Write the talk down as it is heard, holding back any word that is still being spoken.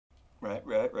Right.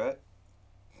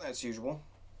 As usual.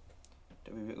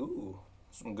 Ooh,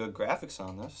 some good graphics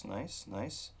on this.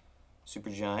 Nice. Super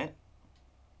giant.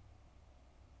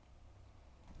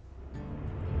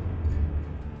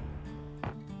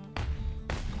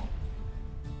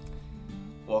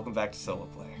 Welcome back to Solo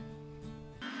Player.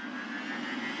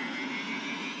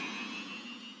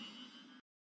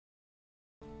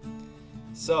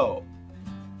 So,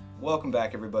 welcome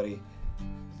back everybody.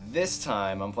 This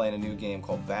time I'm playing a new game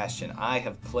called Bastion. I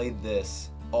have played this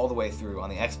all the way through on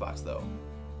the Xbox though.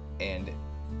 And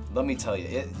let me tell you,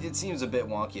 it seems a bit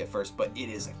wonky at first, but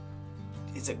it's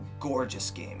a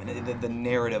gorgeous game. And the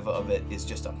narrative of it is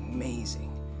just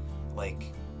amazing.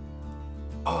 Like,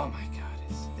 oh my god,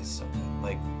 it's so good.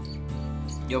 Like,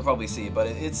 you'll probably see, but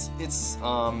it's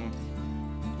I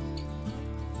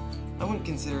wouldn't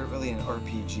consider it really an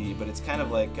RPG, but it's kind of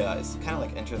like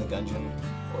Enter the Gungeon,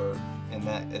 or in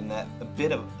that a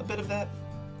bit of that,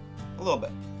 a little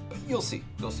bit. But you'll see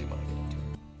when I get into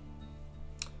it.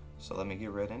 So let me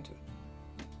get right into it.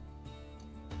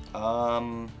 A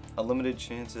limited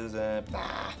chances at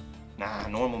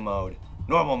normal mode.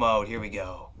 Here we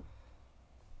go.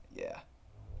 Yeah.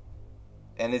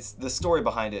 And it's the story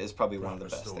behind it is probably one of the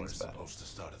best things about it. Supposed to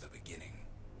start at the beginning.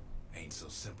 Ain't so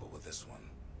simple with this one.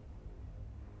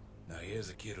 Now here's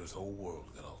a kid whose whole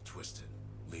world got all twisted,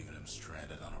 leaving him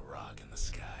stranded on a rock in the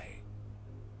sky.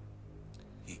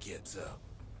 He gets up,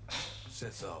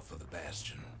 sets off for the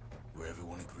Bastion, where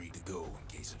everyone agreed to go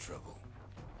in case of trouble.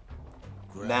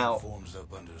 Ground forms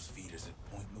up under his feet as it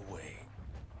pointing the way.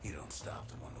 He don't stop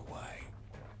to wonder why.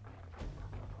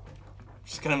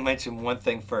 Just gonna mention one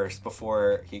thing first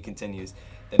before he continues.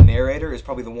 The narrator is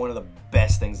probably one of the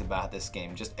best things about this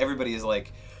game. Just everybody is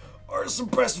like, "Oh, it's the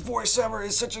best voice ever.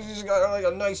 He's he's got like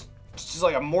a nice, just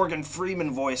like a Morgan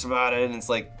Freeman voice about it." And it's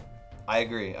like, I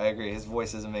agree. His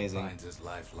voice is amazing. Finds his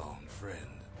lifelong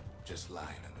friend just lying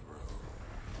in the road.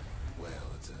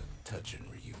 Well, it's a touching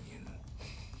reunion.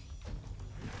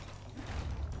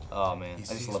 Oh man, I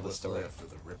just love this story. Left of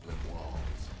the rippling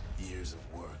walls, years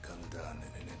of work undone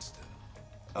in an instant.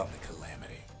 Oh, the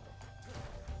Calamity.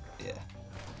 Yeah.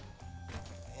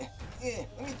 Yeah.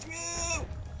 Let me through.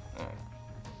 All right.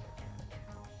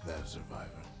 That a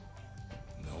survivor?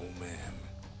 No, ma'am.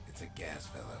 It's a gas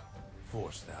fella,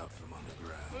 forced out from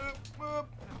underground.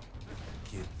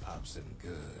 Kid pops him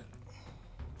good.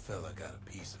 Fella got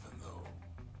a piece of him though.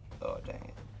 Oh dang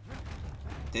it!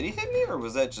 Did he hit me, or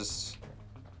was that just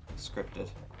scripted?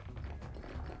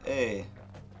 Hey.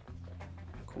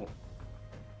 Cool.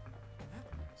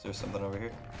 Is there something over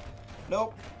here?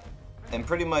 Nope. And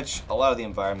pretty much a lot of the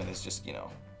environment is just, you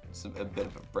know, it's a bit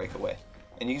of a breakaway.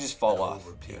 And you can just fall off.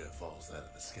 Peter falls out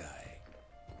of the sky.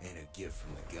 Ain't a gift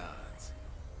from the gods,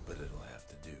 but it'll have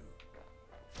to do.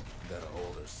 Gotta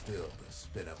hold her still to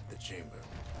spin up the chamber.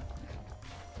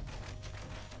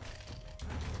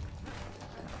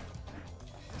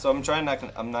 So I'm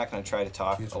not gonna try to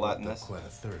talk a lot in this. Quite a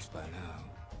thirst by now,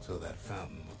 so that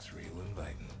fountain looks real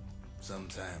inviting.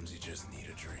 Sometimes you just need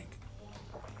a drink.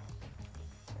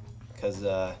 Because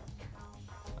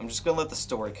I'm just gonna let the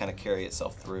story kind of carry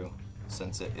itself through,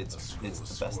 since it's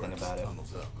the best thing about it. Up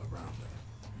around them.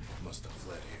 Must have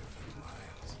fled here from the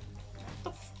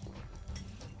mines.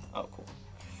 Oh, cool.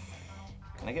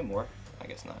 Can I get more? I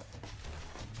guess not.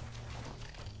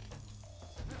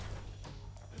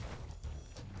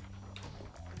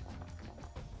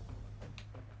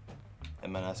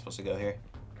 Am I not supposed to go here?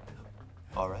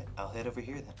 Alright, I'll head over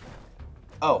here then.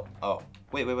 Oh.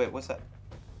 Wait, what's that?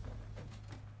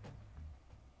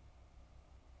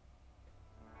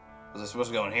 Was I supposed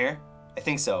to go in here? I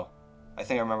think so. I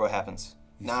think I remember what happens.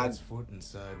 He sets foot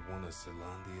inside one of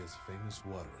Celandia's famous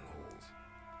watering holes.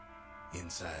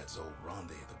 Inside's old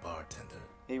Rondi, the bartender.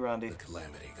 Hey, Rondi. The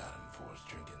Calamity got him before his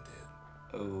drinking did.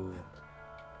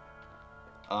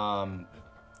 Oh.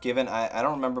 Given I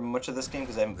don't remember much of this game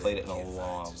because I haven't played it in a long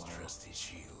while. Trusty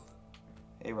shield.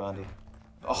 Hey, Rondi.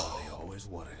 Oh. They always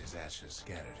wanted his ashes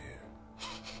scattered here.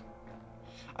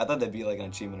 I thought that'd be like an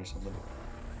achievement or something.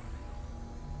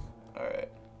 Alright.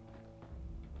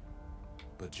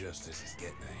 But justice is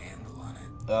getting a handle on it.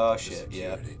 Oh shit,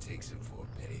 yeah. Security takes him for a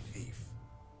petty thief.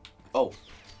 Oh.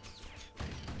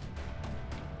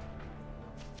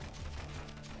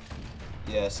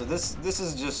 Yeah, so this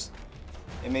is just,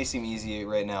 it may seem easy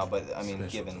right now, but I mean,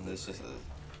 given this is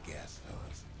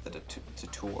the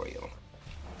tutorial.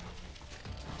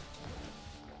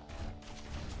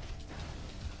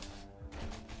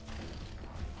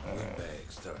 Right.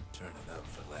 Bags start turning up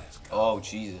for last call. Oh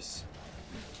Jesus!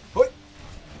 What?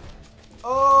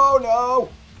 Oh no!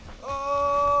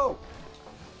 Oh!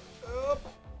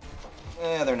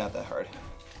 They're not that hard.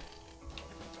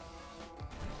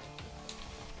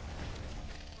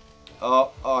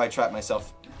 Oh, I trapped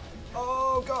myself.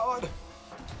 Oh, God.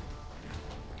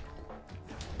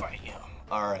 Bam.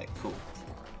 Alright, cool.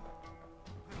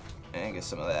 And get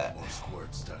some of that. More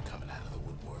squirts start coming out of the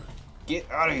woodwork. Get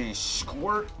out of here,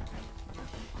 squirt.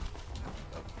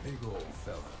 A big old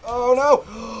fella. Oh, no.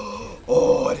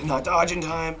 Oh, I did not dodge in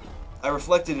time. I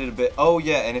reflected it a bit. Oh,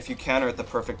 yeah, and if you counter at the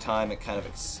perfect time, it kind of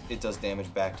it does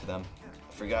damage back to them.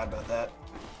 I forgot about that.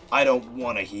 I don't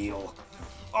want to heal.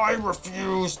 I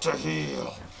refuse to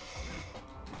heal.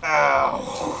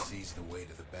 Ow. Sees the way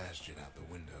to the Bastion out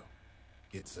the window.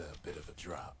 It's a bit of a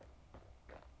drop.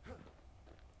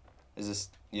 Is this?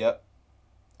 Yep.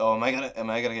 Oh, am I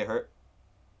gonna get hurt?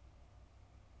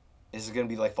 Is it gonna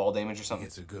be like fall damage or something? He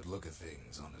gets a good look at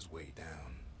things on his way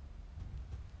down.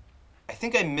 I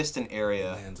think I missed an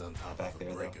area He lands on top back of there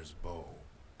a though. breaker's bow.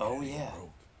 Oh yeah.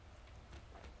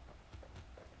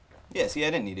 Yeah, see, I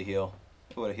didn't need to heal.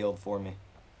 It would have healed for me.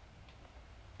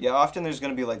 Yeah, often there's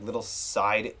gonna be like little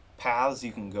side paths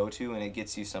you can go to, and it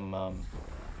gets you some of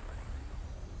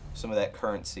that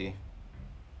currency,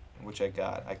 which I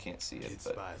got. I can't see it, Kid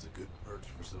but spies a good perch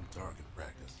for some target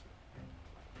practice.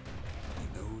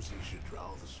 He knows he should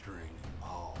draw the string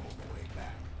all the way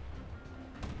back.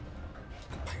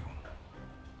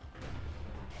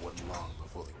 Wasn't long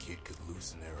before the kid could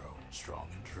loose an arrow, strong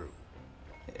and true.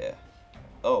 yeah.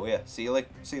 Oh yeah. See, you like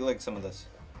some of this.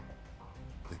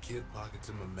 The kid pockets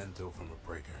a memento from a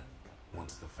breaker,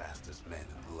 once the fastest man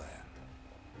in the land.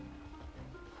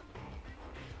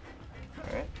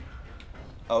 All right.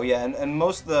 Oh yeah, and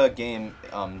most of the game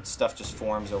stuff just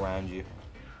forms around you.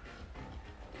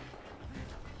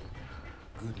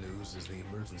 Good news is the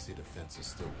emergency defenses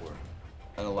still work.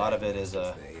 And a lot of it is They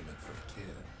aim it for the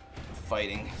kid.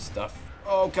 fighting stuff.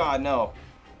 Oh god, no.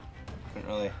 Couldn't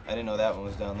really. I didn't know that one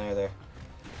was down there. There.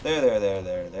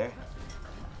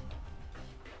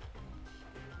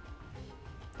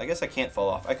 I guess I can't fall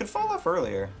off. I could fall off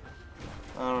earlier.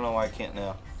 I don't know why I can't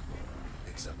now.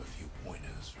 Picks up a few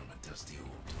pointers from a dusty old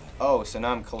tomb. Oh, so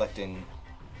now I'm collecting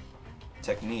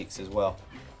techniques as well.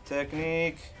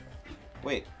 Technique.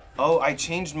 Wait. Oh, I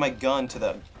changed my gun to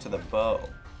the bow.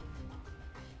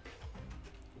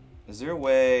 Is there a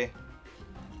way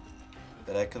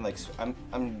that I can like? I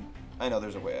know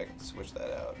there's a way I can switch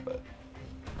that out, but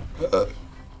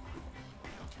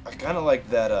I kind of like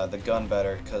that the gun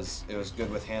better because it was good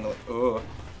with handling. Oh,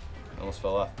 I almost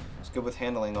fell off. It's good with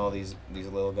handling all these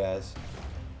little guys.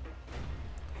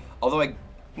 Although I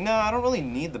don't really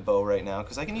need the bow right now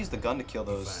because I can use the gun to kill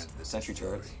He those finds this sentry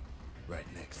turrets. distillery right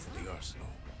next to the arsenal.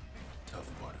 Tough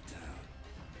part of town.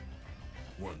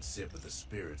 One sip of the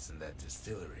spirits in that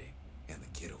distillery, and the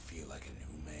kid'll feel like a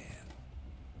new man.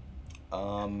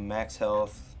 Max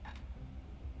health.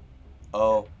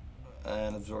 Oh,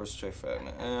 and absorbs stray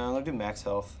fragment. I'll do max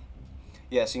health.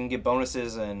 Yeah, so you can get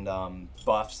bonuses and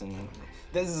buffs, and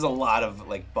this is a lot of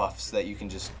like buffs that you can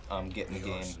just get in the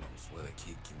game. Arsenal's where the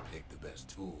kid can pick the best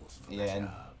tools for the Yeah, and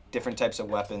job. different types of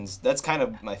weapons. That's kind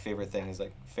of my favorite thing is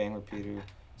like fang repeater.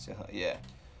 So, yeah.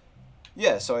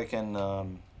 So I can.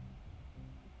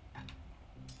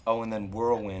 Oh, and then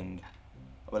whirlwind.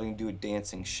 But I can do a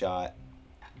dancing shot.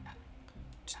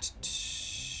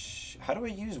 How do I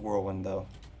use whirlwind though?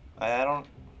 I don't.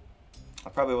 I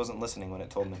probably wasn't listening when it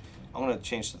told me. I'm gonna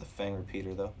change to the fang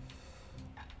repeater though,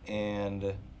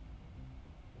 and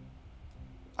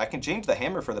I can change the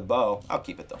hammer for the bow. I'll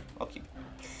keep it though. I'll keep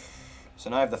it. So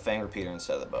now I have the fang repeater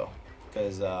instead of the bow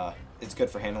because it's good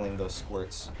for handling those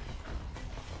squirts.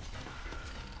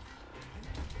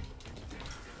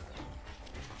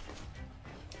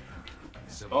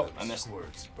 Some Oh, of them I missed.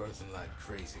 squirts birthing like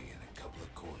crazy in a couple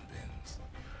of corn bins.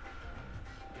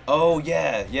 Oh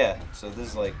yeah. So this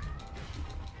is like,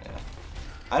 yeah.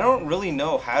 I don't really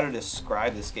know how to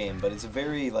describe this game, but it's a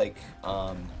very like,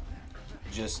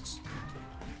 just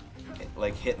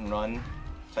like hit and run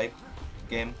type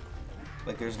game.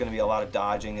 Like there's gonna be a lot of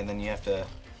dodging, and then you have to,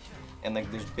 and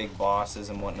like there's big bosses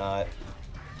and whatnot.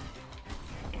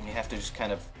 And you have to just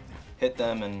kind of hit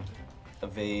them and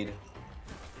evade.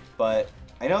 But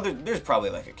I know there's probably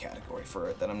like a category for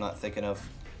it that I'm not thinking of,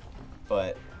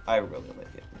 but I really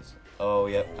like it. Oh,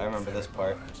 yep, I remember this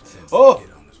part. Oh!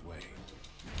 Get on his way.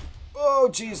 Oh,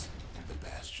 jeez. The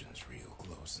Bastion's real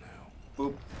close now.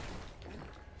 Boop.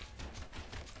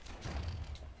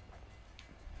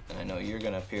 And I know you're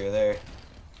gonna appear there.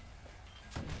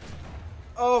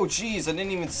 Oh, jeez, I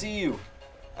didn't even see you.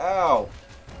 Ow.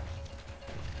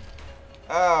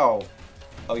 Ow.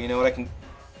 Oh, you know what I can...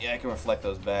 Yeah, I can reflect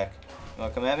those back. You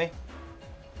wanna come at me?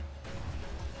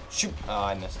 Shoot. Oh,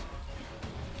 I missed.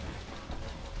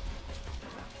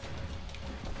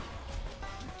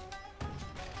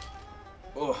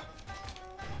 Oh.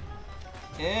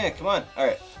 Come on. All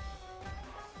right.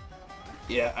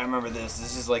 Yeah, I remember this.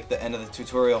 This is like the end of the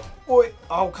tutorial. Oi!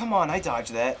 Oh, come on. I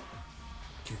dodged that.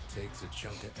 Kid takes a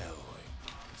chunk of alloy.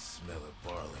 The smell of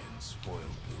barley and spoiled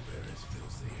blueberries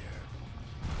fills the air.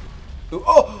 Ooh,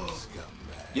 oh!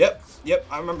 Scumbags. Yep.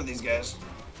 I remember these guys.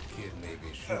 Kid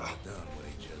maybe should have done what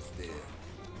he just did.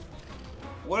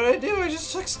 What did I do? I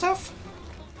just took stuff.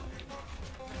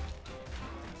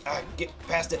 Get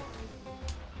past it.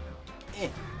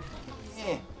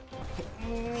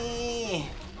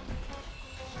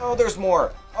 Oh, there's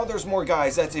more. Oh, there's more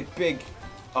guys. That's a big...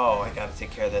 Oh, I gotta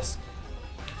take care of this.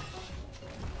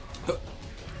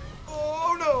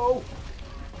 Oh, no.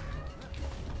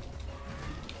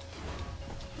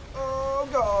 Oh,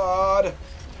 God.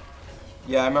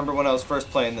 Yeah, I remember when I was first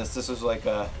playing this. This was like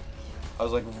I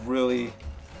was like really...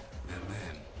 And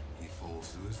then he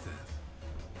falls to his death.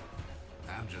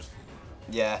 I'm just fooling.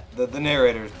 Yeah, the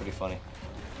narrator is pretty funny.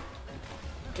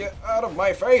 Get out of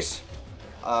my face!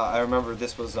 I remember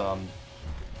this was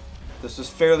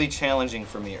fairly challenging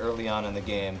for me early on in the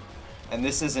game, and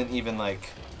this isn't even like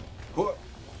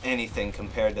anything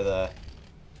compared to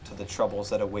the troubles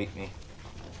that await me.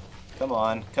 Come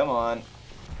on, come on!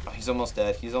 Oh, he's almost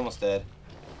dead. He's almost dead.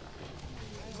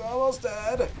 He's almost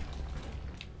dead.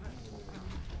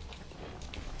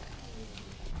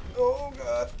 Oh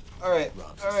God! All right,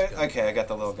 okay, I got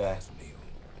the little guy.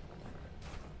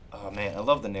 Oh man, I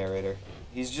love the narrator.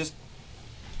 He's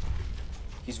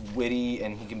witty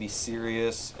and he can be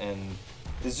serious and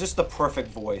is just the perfect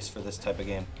voice for this type of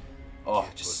game. Oh,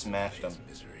 just smashed him.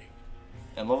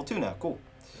 And level 2 now, cool.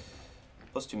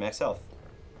 Plus 2 max health.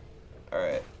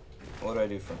 Alright, what do I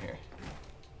do from here?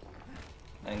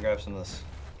 I can grab some of this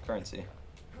currency.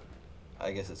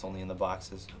 I guess it's only in the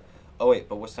boxes. Oh wait,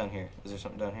 but what's down here? Is there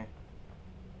something down here?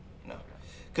 No.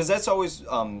 Because that's always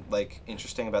like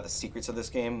interesting about the secrets of this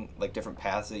game, like different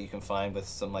paths that you can find with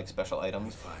some like special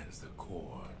items. He finds the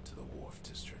core to the Wharf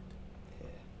District.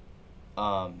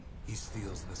 Yeah. He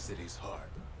steals the city's heart.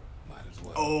 Might as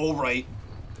well. Oh right.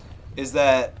 Is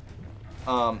that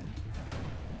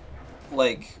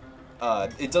like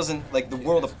it doesn't like the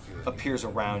world appears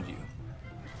around you,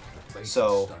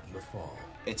 so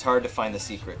it's hard to find the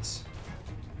secrets.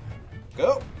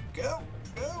 Go, go,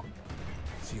 go.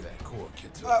 See that core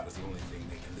kid took was the only thing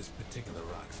making this particular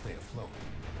rock stay afloat.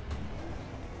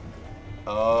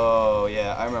 Oh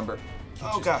yeah, I remember. Kid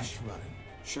Oh just gosh. keeps running.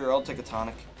 Sure, I'll take a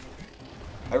tonic.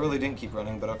 I really didn't keep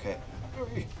running, but okay.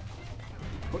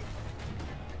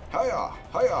 Hiya,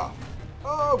 hiya.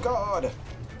 Oh God.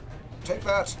 Take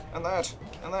that and that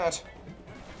and that.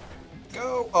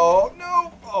 Go. Oh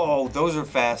no. Oh, those are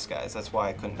fast guys. That's why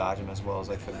I couldn't dodge them as well as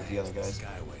I could with the other guys.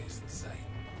 Skyways in sight.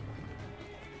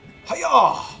 Hiya!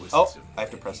 Oh, I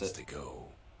have to press it.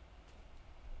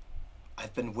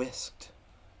 I've been whisked.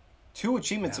 2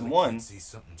 achievements in 1. See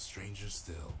something stranger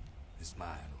still. His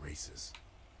mind races.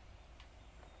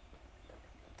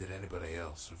 Did anybody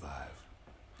else survive?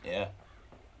 Yeah.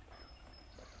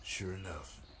 Sure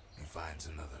enough, he finds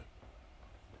another.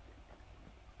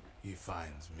 He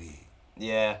finds me.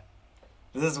 Yeah.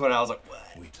 This is when I was like,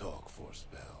 what? We talk for a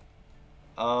spell.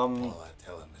 All I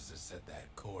tell him is to set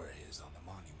that core of his on the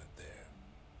monument there.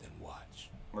 Then watch.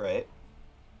 Right.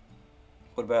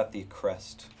 What about the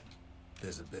crest?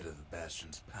 There's a bit of the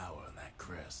Bastion's power in that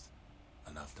crest.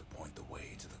 Enough to point the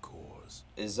way to the cores.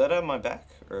 Is that on my back,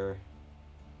 or?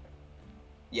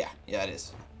 Yeah, it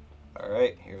is.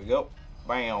 Alright, here we go.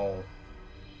 Bam. And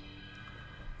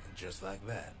just like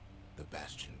that, the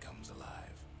Bastion comes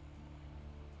alive.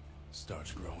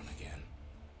 Starts growing again.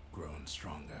 Growing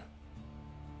stronger.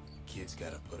 Kid's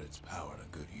gotta put its power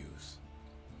to good use.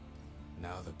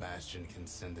 Now the Bastion can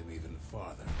send him even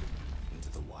farther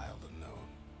into the wild unknown.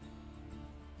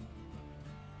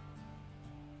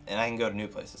 And I can go to new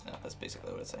places now. That's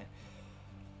basically what it's saying.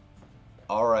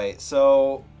 Alright,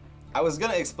 so I was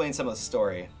going to explain some of the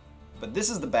story, but this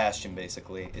is the Bastion,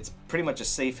 basically. It's pretty much a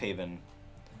safe haven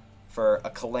for a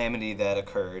calamity that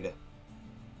occurred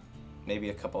maybe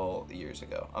a couple years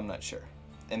ago. I'm not sure.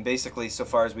 And basically, so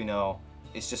far as we know,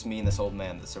 it's just me and this old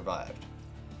man that survived.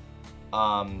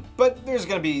 But there's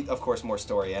going to be, of course, more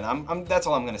story, and that's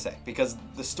all I'm going to say, because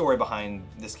the story behind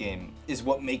this game is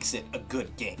what makes it a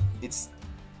good game. It's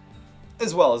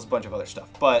as well as a bunch of other stuff,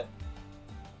 but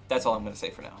that's all I'm going to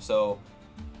say for now. So,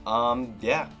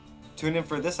 yeah, tune in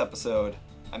for this episode.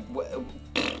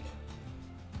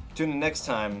 Tune in next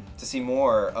time to see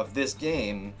more of this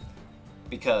game,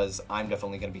 because I'm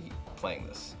definitely going to be playing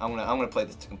this. I'm gonna play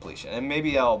this to completion, and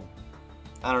maybe I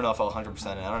don't know if I'll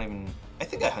 100% it. I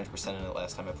think I 100% in it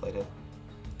last time I played it.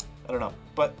 I don't know,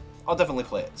 but I'll definitely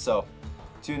play it. So,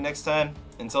 tune in next time.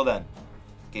 Until then,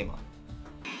 Game on.